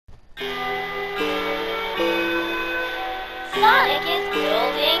Sonic is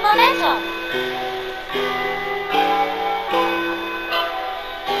building momentum.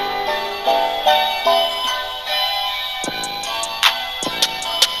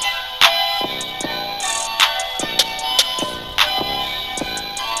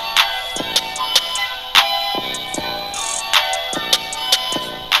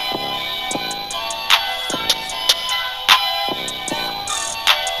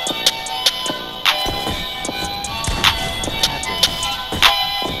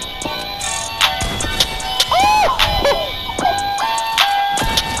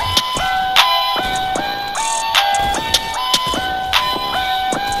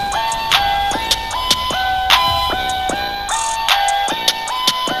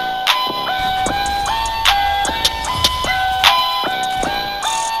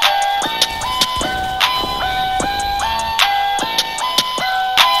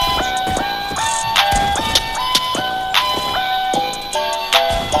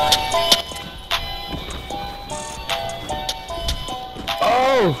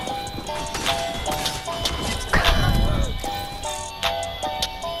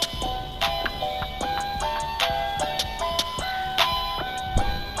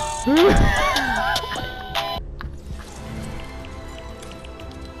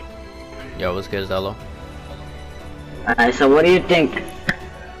 Yo, what's good, Zello? Alright, so what do you think?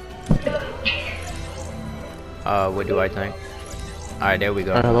 What do I think? Alright, there we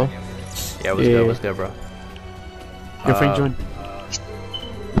go. Hello? Yeah, what's good? What's good, bro? Your friend joined.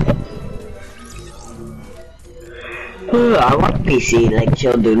 I want PC, like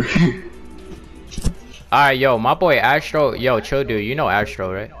chill dude. Alright, yo, my boy Astro. Yo, chill, dude. You know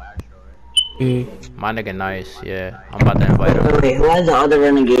Astro, right? Me. My nigga, nice. Yeah, I'm about to invite him. Wait, who has the other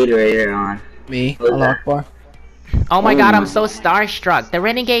Renegade Raider on? Me. Allah Akbar. Oh my god, I'm so starstruck. The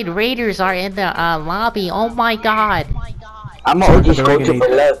Renegade Raiders are in the lobby. Oh my god. I'm an OG sculpture, but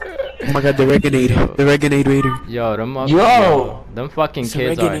look. Oh my god, the Renegade. The Renegade Raider. Yo, Yo! them fucking It's a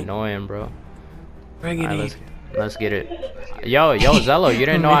kids are Renegade. annoying, bro. Renegade. Alright, let's get it. Yo, Zello, you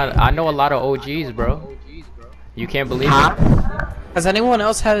didn't know I know a lot of OGs, bro. You can't believe it. Has anyone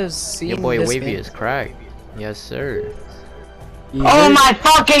else seen Your boy this Wavy game? is cracked. Yes, sir. Oh my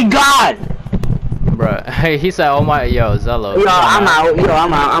fucking god! Bruh, he said, oh my, yo, Zello. Yo, I'm out. Yo,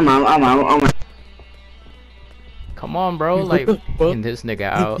 I'm out. Come on, bro, like, getting this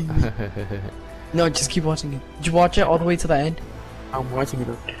nigga out. No, just keep watching it. Did you watch it all the way to the end? I'm watching it.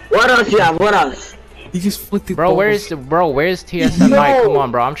 What else you have? What else? He just flipped the Bro, where's TSM Mike? Come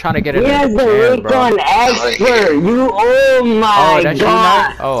on, bro, I'm trying to get it. He has the jam, bro. Recon Expert. You, oh my Oh, that's you, god.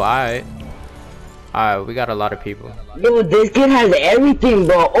 Mike? Oh, alright. Alright, we got a lot of people. Yo, this kid has everything,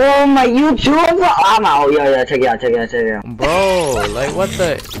 bro. Oh my YouTube. I'm out. Yo, check it out. Bro, like, what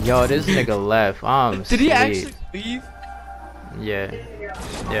the? Yo, this nigga left. Did he actually leave? Yeah.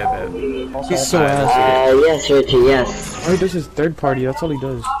 Yeah, babe. He's so ass. Yes, Richie, yes. All he does is third party, that's all he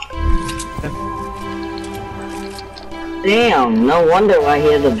does. Damn, no wonder why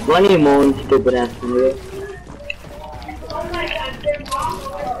he has a bunny moan, stupid ass nigga.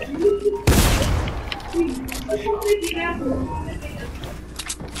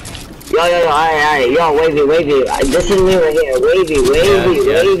 Yo, alright, yo, Wavy, this is me right here, Wavy.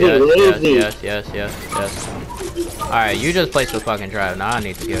 Yes. Alright, you just placed a fucking trap. Now I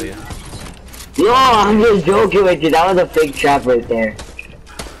need to kill you. No, I'm just joking with you, that was a fake trap right there.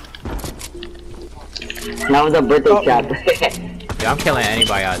 That was a birthday trap. Yeah, I'm killing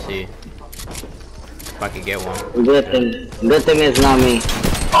anybody I see. If I could get one. Good thing it's not me.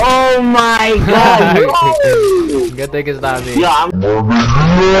 Oh my god, no! Good thing it's not me. Yo,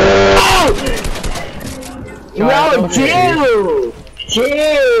 Yo, chill.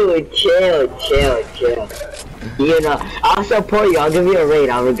 You know, I'll support you. I'll give you a raid.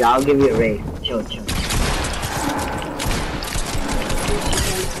 I'll give you a raid. Chill.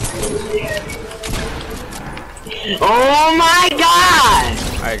 Oh my god!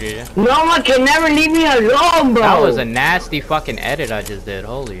 Alright, GG. No one can never leave me alone, bro. That was a nasty fucking edit I just did.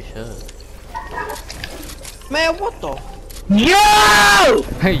 Holy shit. Man, what the? Yo!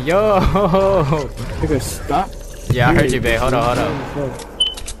 Yo! Nigga, stop. Yeah, I heard you, babe. Hold on.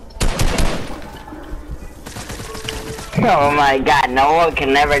 Oh my god, no one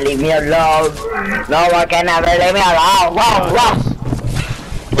can never leave me alone. No one can never leave me alone. Whoa.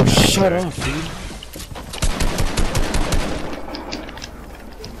 Oh, shut up, dude.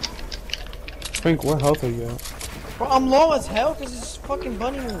 Frank, what health are you at? Bro, I'm low as hell because it's fucking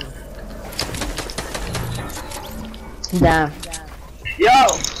bunny moon. Damn. Yo,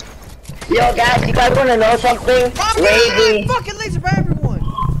 guys, you guys wanna know something? Wavy. Fucking laser by everyone.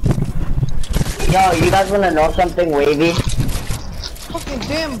 Yo, you guys wanna know something, Wavy? Fucking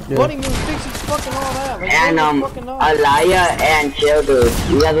damn Yeah. bunny moves fixes fucking all that. Like, And fucking up. Alaya and Chill, dude.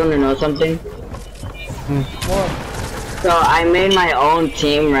 You guys wanna know something? What? So I made my own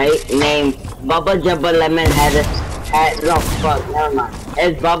team, right? Named Bubba Jubba Lemon Head. No, fuck, never mind.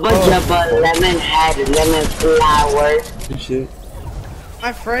 It's Bubba Jubba Lemon Head Lemon Flower. Good shit.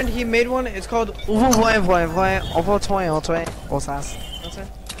 My friend, he made one. It's called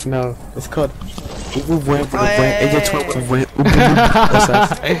No, it's called.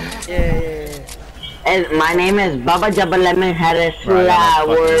 Yeah. And my name is Bubba Jubba Lemon Head Bro, I got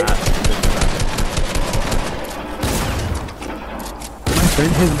my Flower. fucking My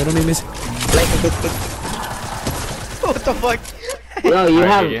friend, his middle name is. What the fuck? Yo, you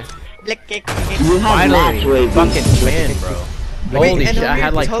have GG. match Finally, weight. fucking win, bro. Holy and shit, I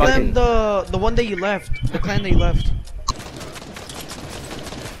had like tell fucking. them the one that you left, the clan that you left.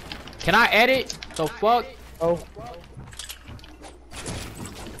 Can I edit? The fuck? Oh.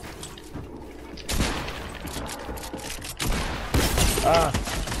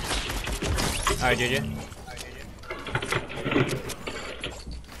 Alright, GG.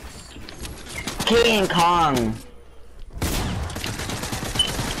 King Kong.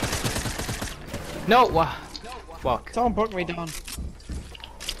 No, fuck. Someone broke me down.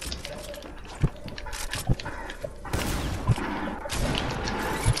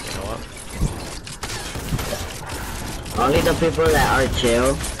 You know what? Only the people that are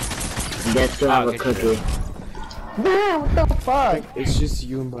chill get to have a Okay, cookie. Damn, what the fuck? It's just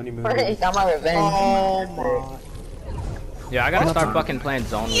you and Bunny Moon. I got my revenge. Oh my. Yeah, I gotta start fucking playing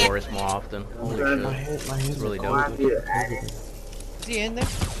Zone Wars more often. Holy My shit. head, my head's Really like- dope. Is he in there?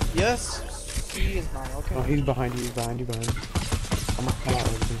 Yes. He is not. Okay. Oh, he's behind you, behind you. I'm gonna cut out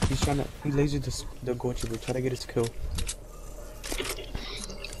everything. He's trying to. He lasered the goat chipper. Try to get his kill.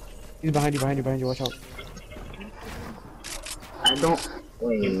 He's behind you. Watch out. I don't.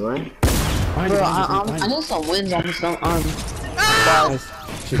 Wait, what? Behind you, Bro, behind I need some wins on some Nice.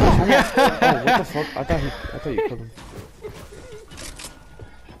 Shit. Oh, what the fuck? I thought you killed him.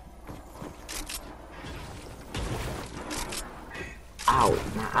 Ow,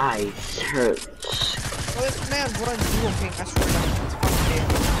 my eyes hurt. Oh, this man runs dual ping. I swear to God, it's fucking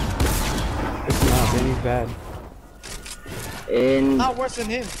It's not, man. He's bad. In. not worse than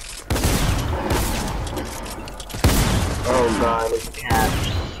him. Oh god, it's caps.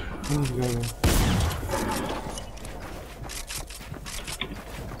 He's good.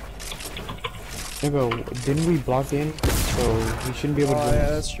 Nigga, didn't we block the end? So he shouldn't be able to do Oh yeah,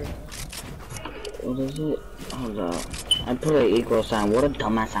 this. that's true. What is it? Hold up. I put an equal sign. What a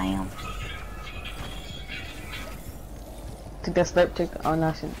dumbass I am. Took a step, oh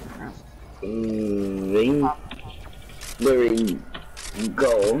no, shit. Ring. There we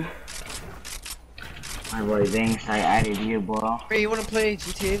go. My boy Vince, I added you, bro. Hey, you wanna play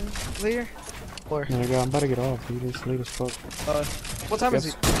GTA later? Or Nigga, I'm about to get off, dude. It's late as fuck. what time is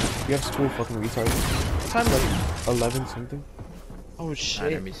it? You have school, fucking retard. What time is it? 11 something. Oh Alright,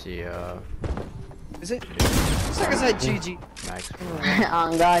 shit. let me see, Is it? It's like I said GG. Max.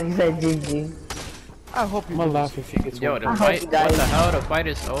 Oh god, he said GG. I hope you I'm gonna lose. laugh if he gets Yo, one. the I hope fight, he what dies. the hell? The fight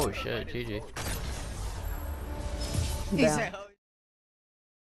is, oh shit, GG. He Damn. said,